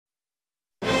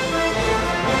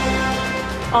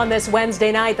On this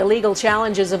Wednesday night, the legal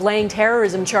challenges of laying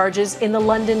terrorism charges in the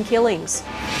London killings.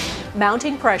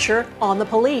 Mounting pressure on the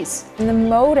police. And the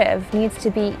motive needs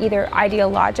to be either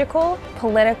ideological,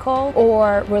 political,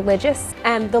 or religious.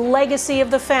 And the legacy of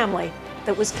the family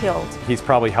that was killed. He's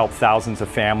probably helped thousands of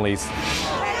families.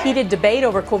 Heated debate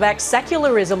over Quebec's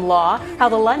secularism law, how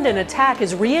the London attack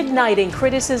is reigniting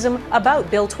criticism about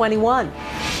Bill 21.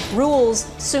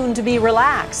 Rules soon to be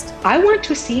relaxed. I want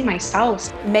to see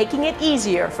myself. Making it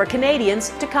easier for Canadians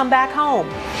to come back home.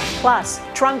 Plus,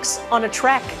 trunks on a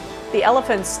trek. The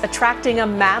elephants attracting a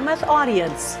mammoth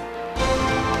audience.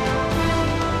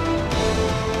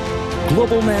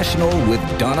 Global National with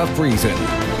Donna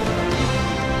Friesen.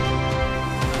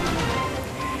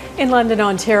 In London,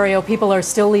 Ontario, people are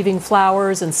still leaving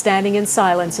flowers and standing in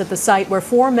silence at the site where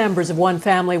 4 members of one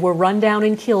family were run down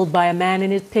and killed by a man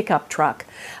in his pickup truck.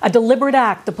 A deliberate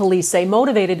act, the police say,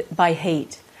 motivated by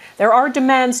hate. There are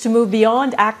demands to move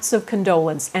beyond acts of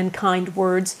condolence and kind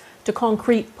words to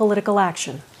concrete political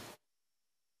action.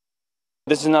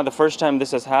 This is not the first time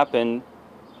this has happened.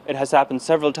 It has happened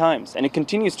several times, and it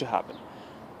continues to happen.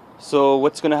 So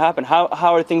what's going to happen? How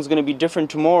are things going to be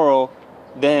different tomorrow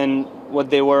than what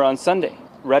they were on Sunday?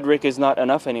 Rhetoric is not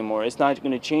enough anymore. It's not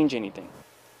going to change anything.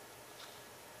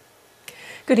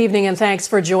 Good evening and thanks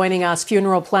for joining us.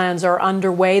 Funeral plans are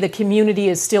underway. The community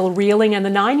is still reeling, and the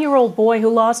 9-year-old boy who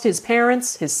lost his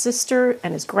parents, his sister,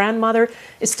 and his grandmother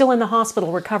is still in the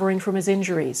hospital recovering from his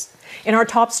injuries. In our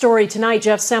top story tonight,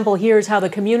 Jeff Semple hears how the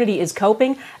community is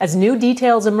coping as new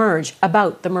details emerge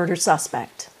about the murder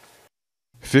suspect.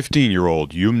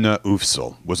 15-year-old Yumna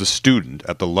Afzaal was a student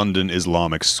at the London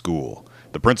Islamic School.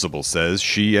 The principal says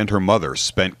she and her mother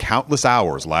spent countless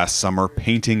hours last summer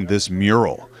painting this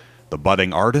mural. The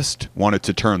budding artist wanted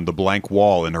to turn the blank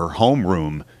wall in her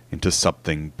homeroom into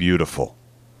something beautiful.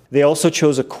 They also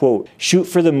chose a quote, "Shoot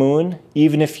for the moon,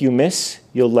 even if you miss,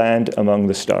 you'll land among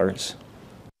the stars."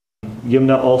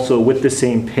 Yumna also, with the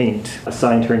same paint,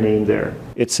 assigned her name there.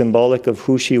 It's symbolic of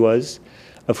who she was,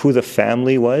 of who the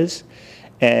family was,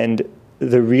 and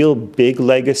the real big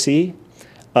legacy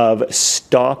of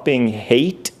stopping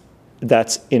hate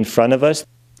that's in front of us.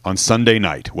 On Sunday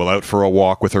night, while out for a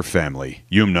walk with her family,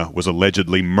 Yumna was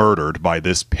allegedly murdered by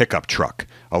this pickup truck,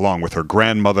 along with her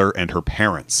grandmother and her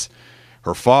parents.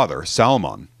 Her father,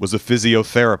 Salman, was a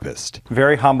physiotherapist.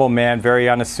 Very humble man, very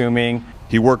unassuming.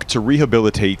 He worked to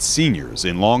rehabilitate seniors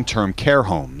in long-term care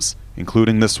homes,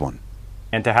 including this one.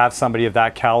 And to have somebody of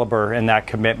that caliber and that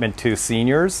commitment to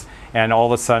seniors, and all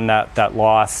of a sudden that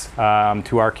loss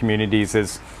to our communities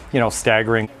is,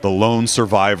 staggering. The lone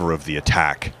survivor of the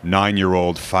attack,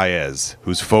 9-year-old Fayez,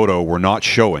 whose photo we're not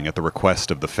showing at the request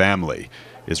of the family,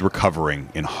 is recovering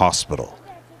in hospital.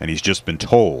 And he's just been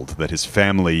told that his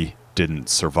family didn't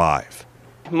survive.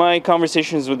 My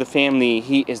conversations with the family,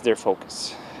 he is their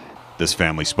focus. This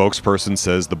family spokesperson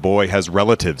says the boy has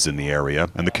relatives in the area,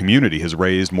 and the community has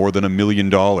raised more than $1 million.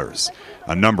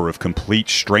 A number of complete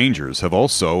strangers have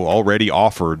also already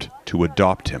offered to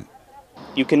adopt him.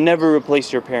 You can never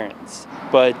replace your parents,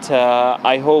 but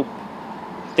I hope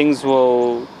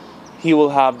he will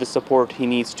have the support he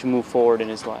needs to move forward in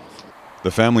his life.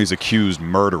 The family's accused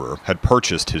murderer had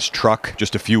purchased his truck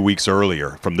just a few weeks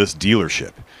earlier from this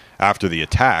dealership. After the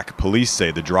attack, police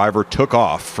say the driver took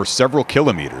off for several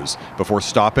kilometers before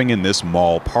stopping in this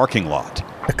mall parking lot.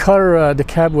 The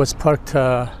cab was parked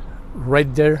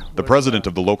right there. The president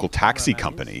of the local taxi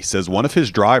company says one of his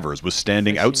drivers was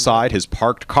standing outside his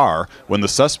parked car when the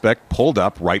suspect pulled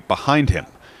up right behind him.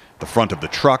 The front of the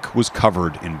truck was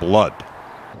covered in blood.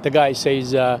 The guy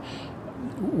says,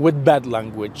 with bad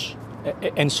language,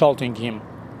 insulting him,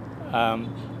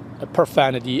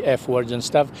 profanity, F words and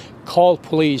stuff, call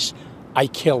police, I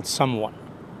killed someone.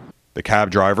 The cab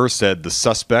driver said the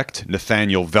suspect,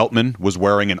 Nathaniel Veltman, was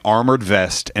wearing an armored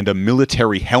vest and a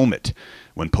military helmet.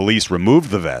 When police removed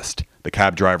the vest, the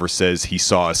cab driver says he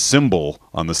saw a symbol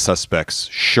on the suspect's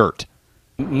shirt.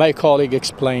 My colleague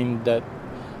explained that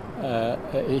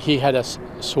he had a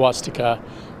swastika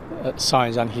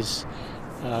signs on his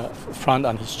front,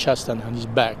 on his chest, and on his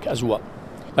back as well.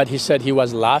 But he said he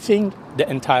was laughing the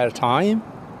entire time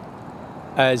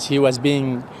as he was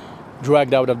being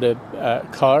dragged out of the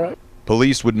car.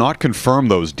 Police would not confirm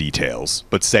those details,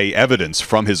 but say evidence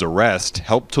from his arrest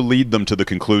helped to lead them to the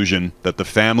conclusion that the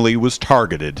family was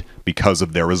targeted because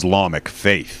of their Islamic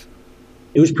faith.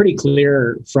 It was pretty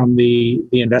clear from the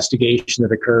investigation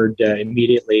that occurred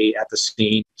immediately at the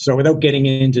scene. So without getting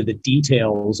into the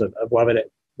details of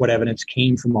what evidence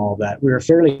came from all of that, we were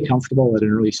fairly comfortable at an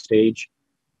early stage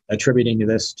attributing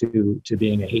this to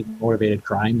being a hate-motivated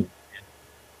crime.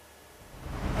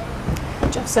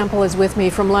 Jeff Semple is with me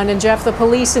from London. Jeff, the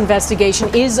police investigation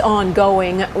is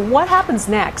ongoing. What happens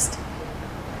next?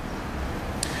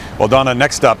 Well, Donna,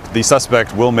 next up, the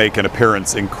suspect will make an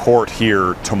appearance in court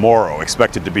here tomorrow,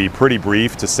 expected to be pretty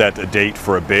brief to set a date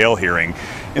for a bail hearing.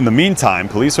 In the meantime,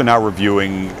 police are now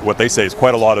reviewing what they say is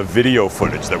quite a lot of video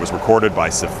footage that was recorded by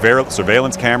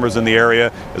surveillance cameras in the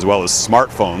area, as well as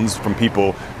smartphones from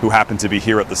people who happened to be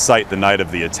here at the site the night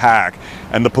of the attack.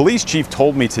 And the police chief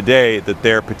told me today that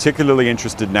they're particularly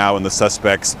interested now in the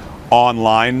suspect's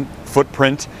online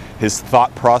footprint, his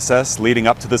thought process leading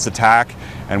up to this attack,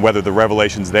 and whether the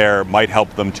revelations there might help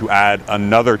them to add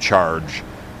another charge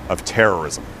of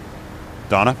terrorism.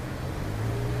 Donna?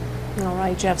 All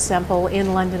right, Jeff Semple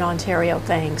in London, Ontario.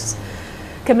 Thanks.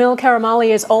 Kamil Karamali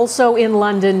is also in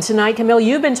London tonight. Kamil,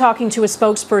 you've been talking to a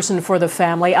spokesperson for the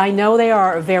family. I know they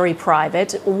are very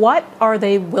private. What are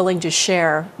they willing to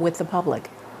share with the public?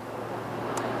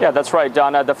 Yeah, that's right,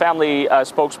 Donna. The family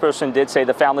spokesperson did say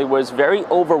the family was very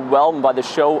overwhelmed by the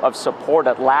show of support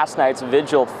at last night's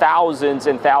vigil. Thousands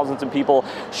and thousands of people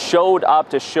showed up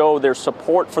to show their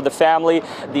support for the family.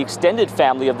 The extended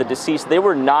family of the deceased, they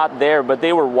were not there, but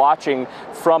they were watching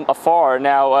from afar.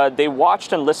 Now, they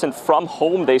watched and listened from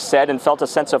home, they said, and felt a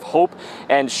sense of hope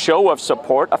and show of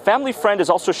support. A family friend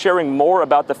is also sharing more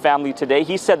about the family today.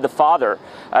 He said the father,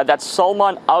 that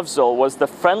Salman Afzaal, was the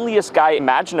friendliest guy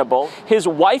imaginable. His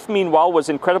wife, meanwhile, was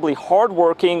incredibly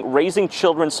hardworking, raising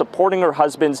children, supporting her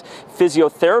husband's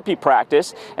physiotherapy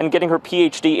practice, and getting her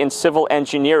PhD in civil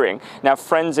engineering. Now,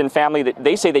 friends and family,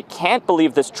 they say they can't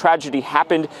believe this tragedy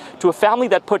happened to a family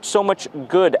that put so much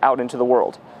good out into the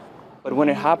world. But when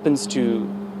it happens to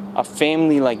a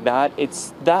family like that,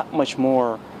 it's that much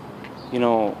more,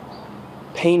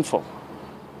 painful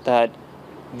that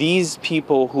these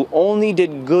people who only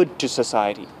did good to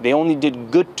society, they only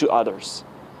did good to others,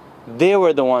 they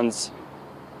were the ones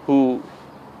who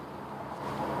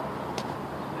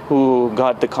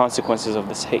got the consequences of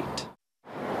this hate.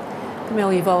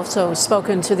 Kamil, you've also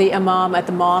spoken to the imam at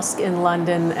the mosque in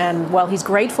London, and while he's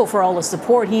grateful for all the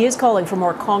support, he is calling for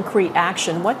more concrete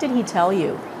action. What did he tell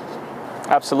you?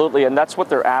 Absolutely, and that's what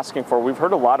they're asking for. We've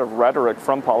heard a lot of rhetoric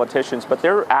from politicians, but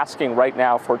they're asking right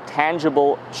now for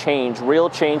tangible change, real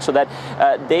change, so that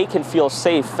they can feel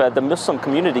safe, the Muslim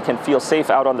community can feel safe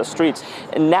out on the streets.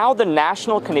 And now the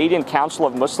National Canadian Council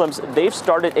of Muslims, they've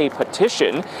started a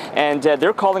petition, and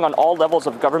they're calling on all levels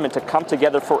of government to come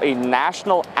together for a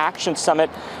national action summit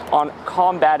on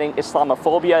combating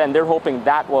Islamophobia, and they're hoping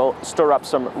that will stir up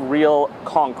some real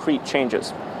concrete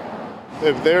changes.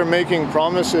 If they're making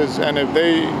promises and if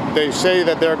they say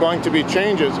that there are going to be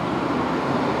changes,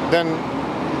 then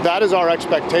that is our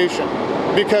expectation.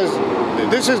 Because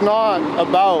this is not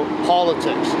about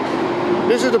politics.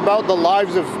 This is about the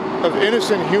lives of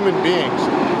innocent human beings.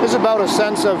 This is about a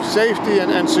sense of safety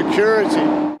and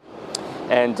security.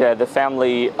 And the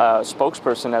family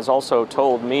spokesperson has also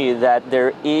told me that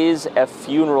there is a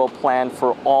funeral plan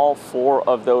for all 4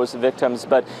 of those victims,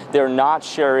 but they're not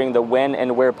sharing the when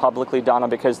and where publicly, Donna,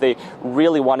 because they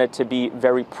really want it to be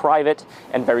very private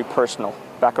and very personal.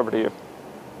 Back over to you.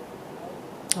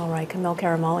 All right, Kamil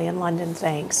Karamali in London,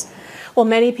 thanks. Well,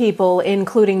 many people,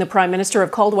 including the Prime Minister,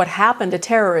 have called what happened a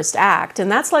terrorist act,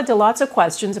 and that's led to lots of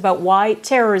questions about why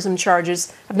terrorism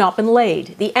charges have not been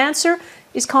laid. The answer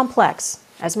is complex,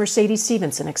 as Mercedes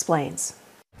Stephenson explains.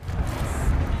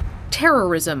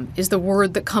 Terrorism is the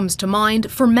word that comes to mind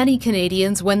for many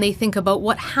Canadians when they think about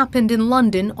what happened in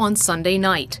London on Sunday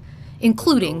night,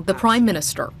 including the Prime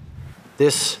Minister.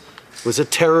 This was a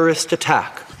terrorist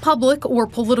attack. Public or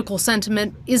political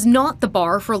sentiment is not the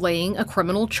bar for laying a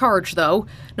criminal charge, though,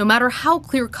 no matter how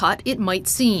clear-cut it might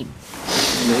seem.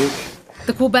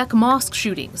 The Quebec mosque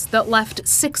shootings that left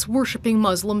 6 worshipping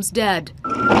Muslims dead.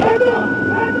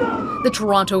 The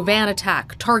Toronto van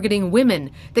attack targeting women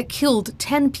that killed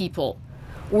 10 people.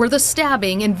 Or the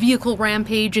stabbing and vehicle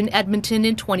rampage in Edmonton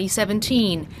in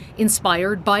 2017,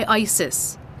 inspired by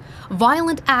ISIS.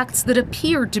 Violent acts that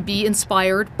appeared to be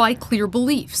inspired by clear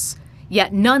beliefs,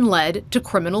 yet none led to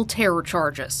criminal terror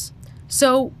charges.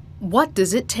 So, what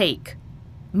does it take?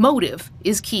 Motive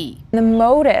is key. The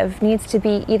motive needs to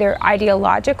be either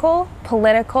ideological,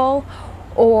 political,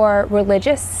 or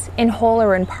religious, in whole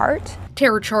or in part.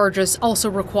 Terror charges also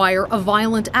require a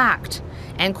violent act,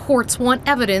 and courts want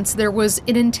evidence there was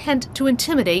an intent to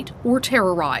intimidate or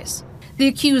terrorize. The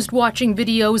accused watching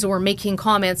videos or making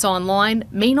comments online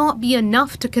may not be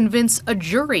enough to convince a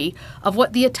jury of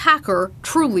what the attacker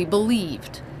truly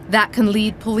believed. That can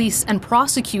lead police and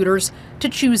prosecutors to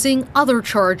choosing other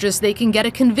charges they can get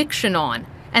a conviction on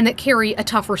and that carry a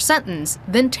tougher sentence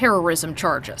than terrorism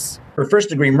charges. For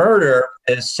first-degree murder,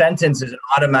 His sentence is an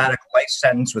automatic life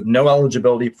sentence with no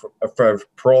eligibility for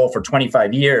parole for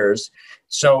 25 years.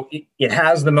 So it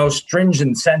has the most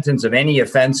stringent sentence of any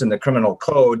offense in the criminal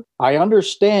code. I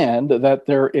understand that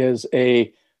there is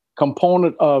a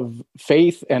component of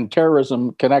faith and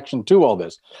terrorism connection to all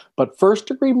this, but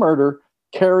first-degree murder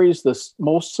carries the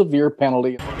most severe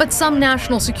penalty. But some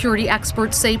national security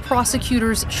experts say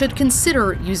prosecutors should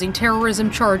consider using terrorism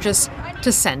charges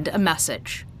to send a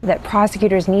message. That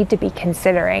prosecutors need to be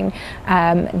considering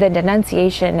the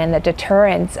denunciation and the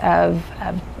deterrence of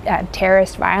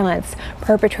terrorist violence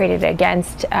perpetrated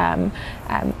against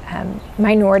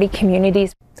minority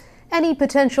communities. Any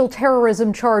potential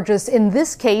terrorism charges in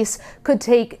this case could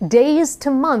take days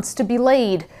to months to be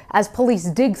laid as police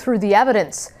dig through the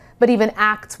evidence. But even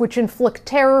acts which inflict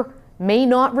terror may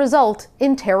not result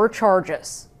in terror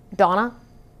charges. Donna?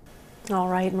 All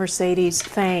right, Mercedes,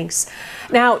 thanks.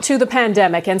 Now to the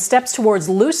pandemic and steps towards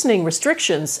loosening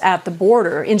restrictions at the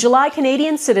border. In July,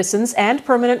 Canadian citizens and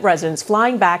permanent residents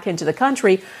flying back into the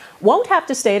country won't have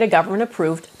to stay at a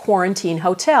government-approved quarantine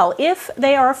hotel if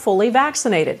they are fully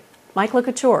vaccinated. Michael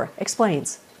Couture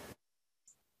explains.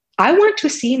 I want to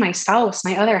see my spouse,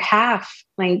 my other half,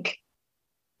 like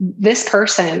this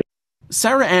person.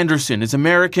 Sarah Anderson is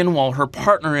American while her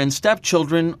partner and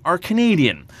stepchildren are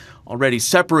Canadian. Already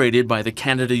separated by the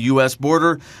Canada-US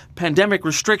border, pandemic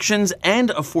restrictions and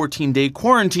a 14-day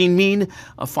quarantine mean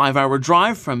a 5-hour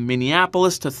drive from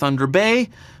Minneapolis to Thunder Bay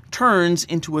turns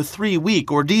into a 3-week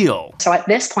ordeal. So at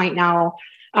this point now,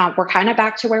 we're kind of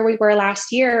back to where we were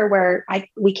last year, where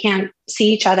we can't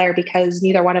see each other because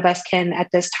neither one of us can at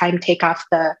this time take off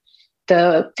the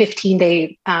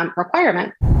 15-day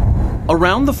requirement.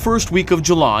 Around the first week of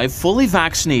July, fully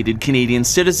vaccinated Canadian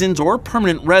citizens or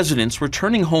permanent residents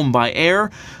returning home by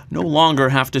air no longer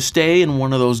have to stay in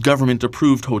one of those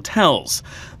government-approved hotels.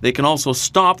 They can also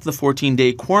stop the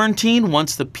 14-day quarantine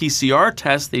once the PCR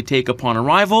test they take upon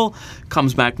arrival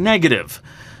comes back negative.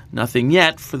 Nothing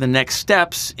yet for the next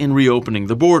steps in reopening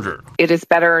the border. It is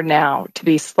better now to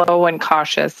be slow and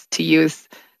cautious, to use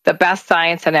the best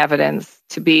science and evidence,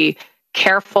 to be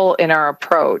careful in our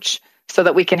approach, so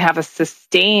that we can have a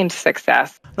sustained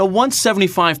success. Now, once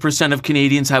 75% of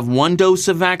Canadians have one dose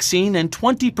of vaccine and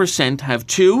 20% have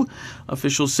two,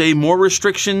 officials say more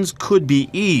restrictions could be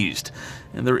eased.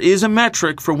 And there is a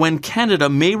metric for when Canada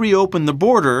may reopen the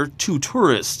border to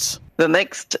tourists. The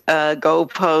next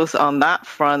goalpost on that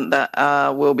front that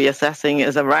we'll be assessing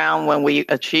is around when we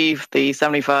achieve the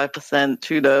 75%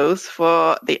 two dose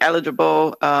for the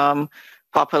eligible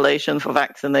population for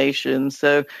vaccination.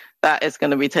 So that is going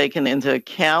to be taken into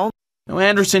account. Now,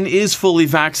 Anderson is fully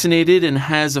vaccinated and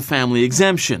has a family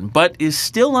exemption, but is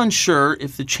still unsure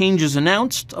if the changes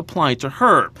announced apply to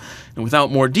her. And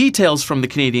without more details from the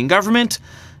Canadian government,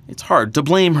 it's hard to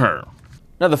blame her.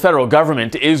 Now, the federal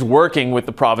government is working with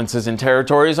the provinces and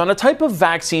territories on a type of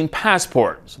vaccine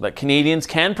passport so that Canadians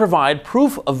can provide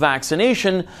proof of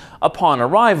vaccination upon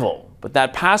arrival. But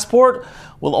that passport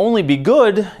will only be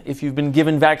good if you've been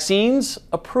given vaccines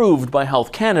approved by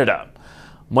Health Canada.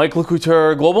 Michael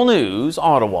Couture, Global News,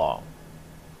 Ottawa.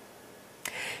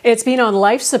 It's been on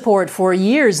life support for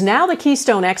years. Now the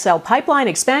Keystone XL pipeline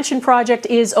expansion project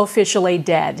is officially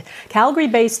dead.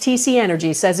 Calgary-based TC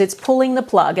Energy says it's pulling the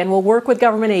plug and will work with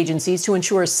government agencies to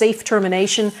ensure safe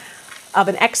termination of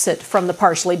an exit from the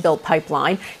partially built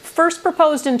pipeline. First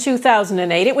proposed in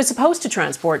 2008, it was supposed to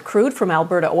transport crude from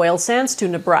Alberta oil sands to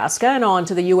Nebraska and on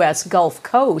to the U.S. Gulf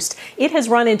Coast. It has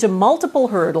run into multiple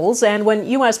hurdles, and when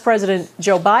U.S. President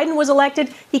Joe Biden was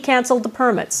elected, he canceled the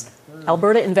permits.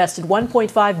 Alberta invested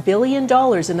 $1.5 billion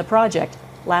in the project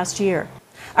last year.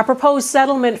 A proposed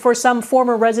settlement for some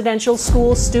former residential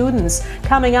school students.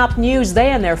 Coming up, news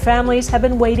they and their families have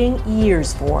been waiting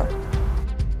years for.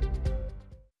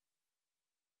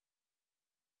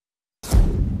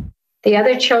 The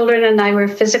other children and I were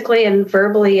physically and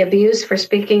verbally abused for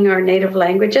speaking our native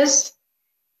languages.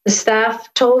 The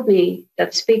staff told me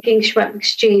that speaking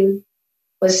Shwet'suwet'en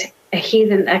was a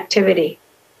heathen activity.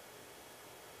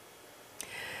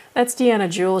 That's Deanna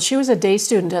Jewell. She was a day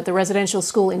student at the residential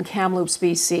school in Kamloops,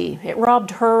 BC. It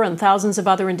robbed her and thousands of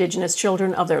other Indigenous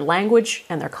children of their language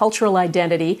and their cultural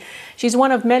identity. She's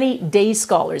one of many day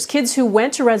scholars, kids who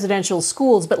went to residential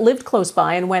schools but lived close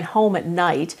by and went home at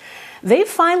night. They've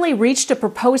finally reached a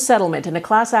proposed settlement in a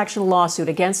class action lawsuit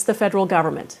against the federal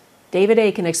government. David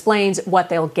Aiken explains what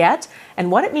they'll get and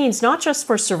what it means not just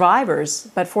for survivors,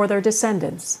 but for their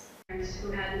descendants.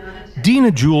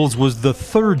 Dina Jules was the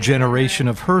third generation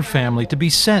of her family to be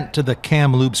sent to the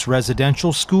Kamloops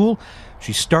residential school.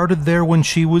 She started there when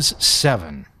she was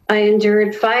 7. I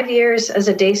endured 5 years as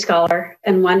a day scholar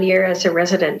and 1 year as a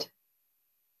resident.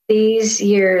 These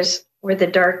years were the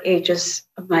dark ages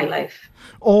of my life.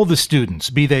 All the students,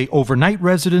 be they overnight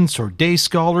residents or day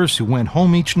scholars who went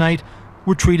home each night,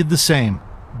 were treated the same,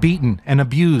 beaten and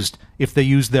abused if they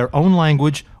used their own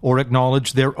language or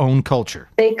acknowledged their own culture.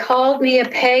 They called me a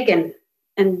pagan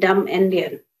and dumb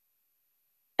Indian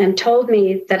and told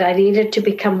me that I needed to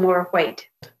become more white.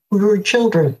 We were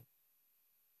children.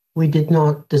 We did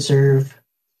not deserve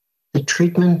the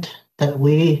treatment that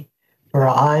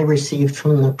I received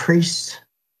from the priests,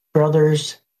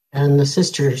 brothers, and the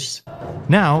sisters.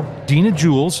 Now, Dina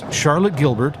Jules, Charlotte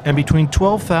Gilbert, and between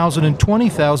 12,000 and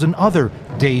 20,000 other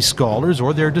day scholars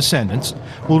or their descendants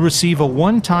will receive a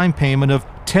one-time payment of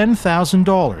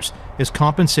 $10,000 as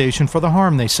compensation for the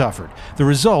harm they suffered, the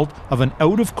result of an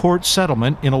out-of-court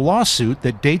settlement in a lawsuit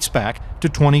that dates back to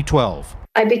 2012.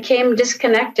 I became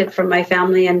disconnected from my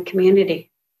family and community.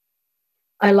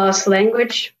 I lost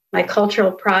language, my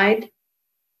cultural pride,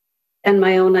 and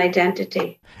my own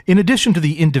identity. In addition to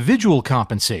the individual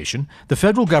compensation, the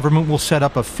federal government will set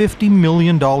up a $50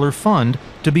 million fund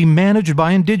to be managed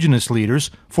by Indigenous leaders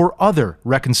for other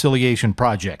reconciliation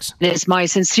projects. It is my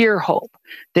sincere hope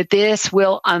that this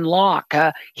will unlock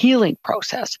a healing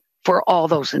process for all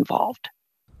those involved.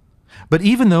 But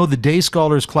even though the day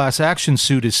scholars class action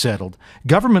suit is settled,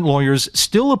 government lawyers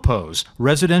still oppose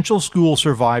residential school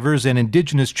survivors and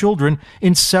Indigenous children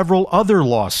in several other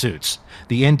lawsuits.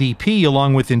 The NDP,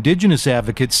 along with Indigenous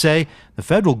advocates, say the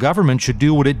federal government should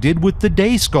do what it did with the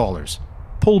day scholars,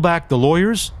 pull back the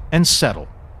lawyers and settle.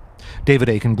 David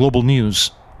Aiken, Global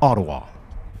News, Ottawa.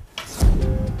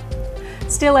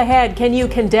 Still ahead, can you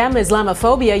condemn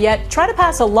Islamophobia yet try to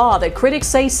pass a law that critics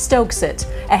say stokes it?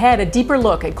 Ahead, a deeper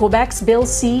look at Quebec's Bill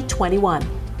C-21.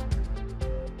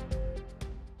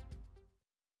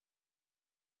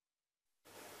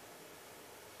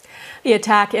 The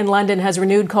attack in London has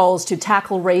renewed calls to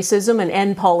tackle racism and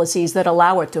end policies that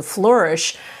allow it to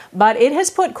flourish. But it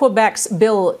has put Quebec's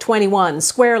Bill 21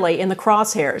 squarely in the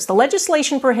crosshairs. The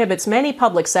legislation prohibits many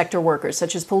public sector workers,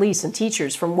 such as police and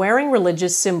teachers, from wearing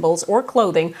religious symbols or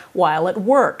clothing while at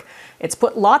work. It's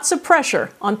put lots of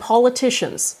pressure on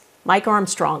politicians. Mike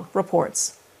Armstrong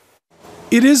reports.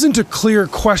 It isn't a clear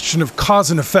question of cause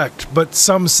and effect, but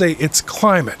some say it's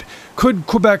climate. Could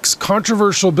Quebec's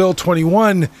controversial Bill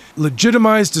 21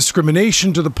 legitimize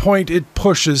discrimination to the point it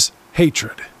pushes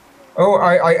hatred? Oh,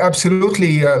 I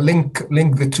absolutely link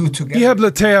the two together. Ihab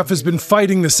Lateef has been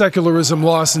fighting the secularism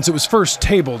law since it was first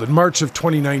tabled in March of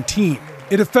 2019.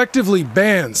 It effectively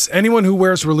bans anyone who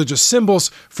wears religious symbols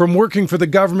from working for the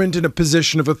government in a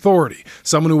position of authority.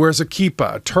 Someone who wears a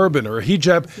kippah, a turban, or a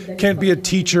hijab can't be a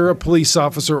teacher, a police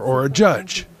officer, or a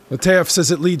judge. Lateef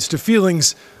says it leads to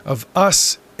feelings of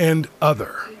us and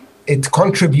other. It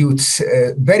contributes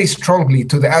very strongly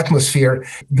to the atmosphere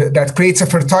that creates a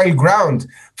fertile ground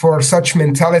for such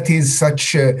mentalities,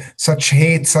 such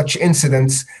hate, such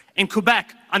incidents. In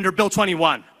Quebec, under Bill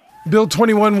 21. Bill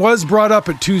 21 was brought up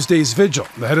at Tuesday's vigil.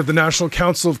 The head of the National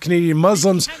Council of Canadian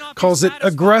Muslims calls it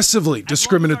aggressively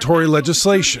discriminatory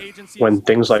legislation. When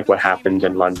things like what happened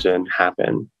in London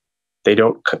happen, they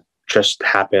don't just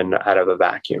happen out of a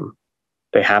vacuum.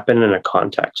 They happen in a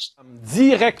context. Now,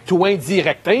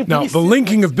 the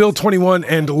linking of Bill 21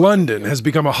 and London has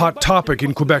become a hot topic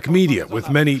in Quebec media, with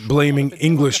many blaming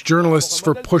English journalists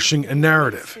for pushing a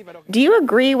narrative. Do you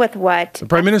agree with what? The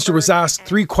Prime Minister was asked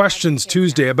 3 questions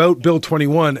Tuesday about Bill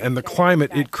 21 and the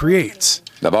climate it creates.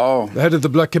 The head of the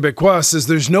Bloc Québécois says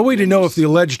there's no way to know if the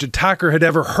alleged attacker had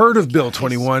ever heard of Bill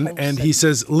 21, and he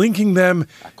says linking them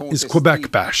is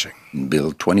Quebec bashing.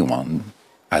 Bill 21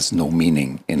 has no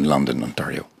meaning in London,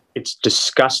 Ontario. It's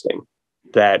disgusting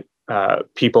that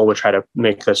people would try to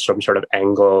make this some sort of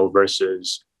Anglo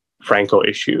versus Franco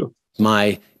issue.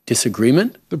 My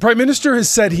disagreement? The Prime Minister has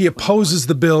said he opposes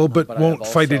the bill but won't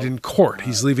fight it in court.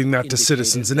 He's leaving that to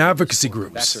citizens and advocacy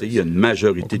groups.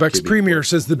 Quebec's Premier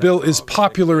says the bill is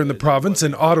popular in the province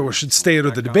and Ottawa should stay out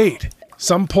of the debate.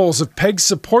 Some polls have pegged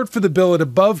support for the bill at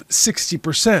above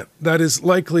 60%. That is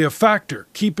likely a factor,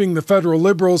 keeping the federal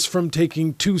Liberals from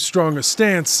taking too strong a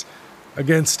stance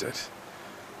against it.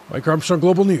 Mike Armstrong,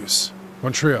 Global News,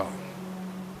 Montreal.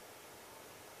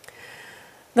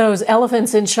 Those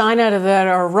elephants in China that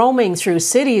are roaming through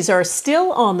cities are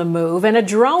still on the move, and a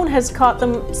drone has caught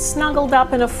them snuggled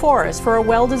up in a forest for a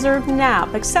well-deserved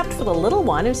nap, except for the little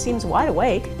one who seems wide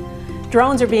awake.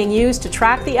 Drones are being used to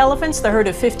track the elephants. The herd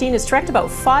of 15 has trekked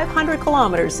about 500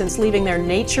 kilometers since leaving their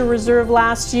nature reserve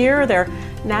last year. Their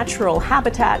natural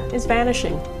habitat is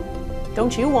vanishing.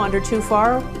 Don't you wander too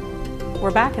far. We're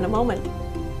back in a moment.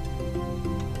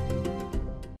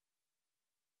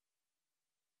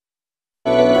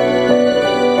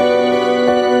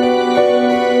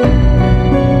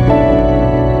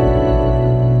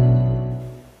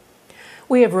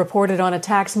 We have reported on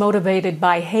attacks motivated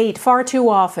by hate far too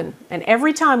often, and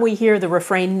every time we hear the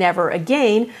refrain, never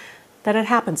again, then it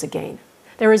happens again.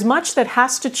 There is much that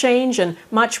has to change and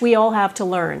much we all have to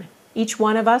learn. Each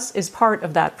one of us is part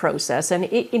of that process, and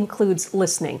it includes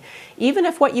listening, even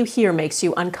if what you hear makes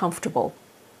you uncomfortable.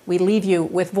 We leave you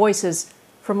with voices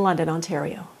from London,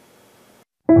 Ontario.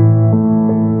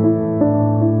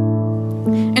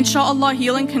 Inshallah,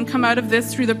 healing can come out of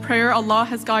this through the prayer Allah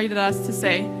has guided us to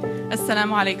say.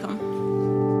 Assalamu alaikum.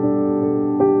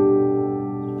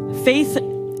 Faith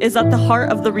is at the heart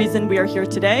of the reason we are here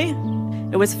today.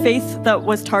 It was faith that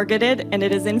was targeted, and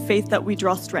it is in faith that we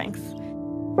draw strength.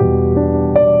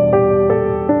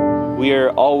 We are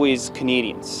always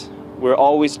Canadians. We're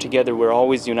always together. We're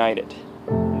always united.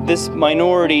 This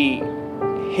minority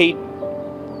hate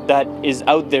that is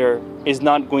out there is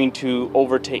not going to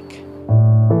overtake.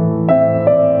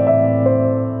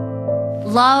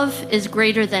 Love is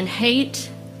greater than hate,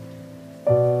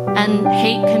 and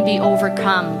hate can be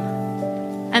overcome.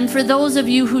 And for those of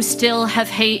you who still have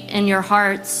hate in your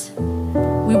hearts,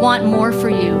 we want more for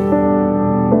you.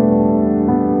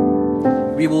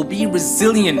 We will be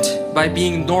resilient by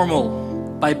being normal,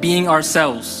 by being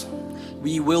ourselves.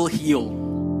 We will heal.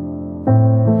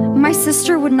 My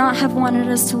sister would not have wanted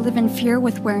us to live in fear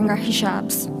with wearing our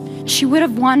hijabs. She would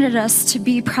have wanted us to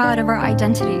be proud of our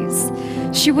identities.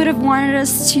 She would have wanted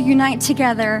us to unite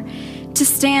together, to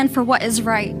stand for what is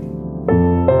right.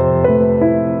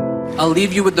 I'll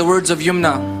leave you with the words of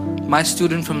Yumna, my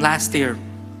student from last year.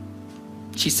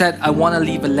 She said, "I want to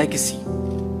leave a legacy."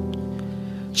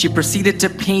 She proceeded to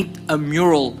paint a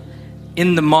mural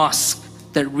in the mosque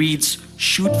that reads,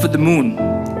 "Shoot for the moon.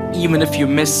 Even if you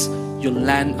miss, you'll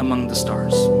land among the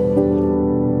stars."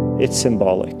 It's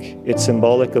symbolic. It's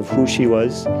symbolic of who she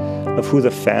was, of who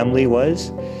the family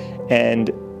was,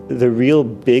 and the real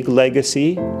big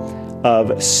legacy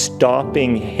of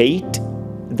stopping hate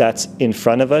that's in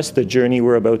front of us, the journey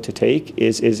we're about to take,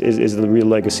 is the real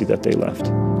legacy that they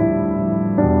left.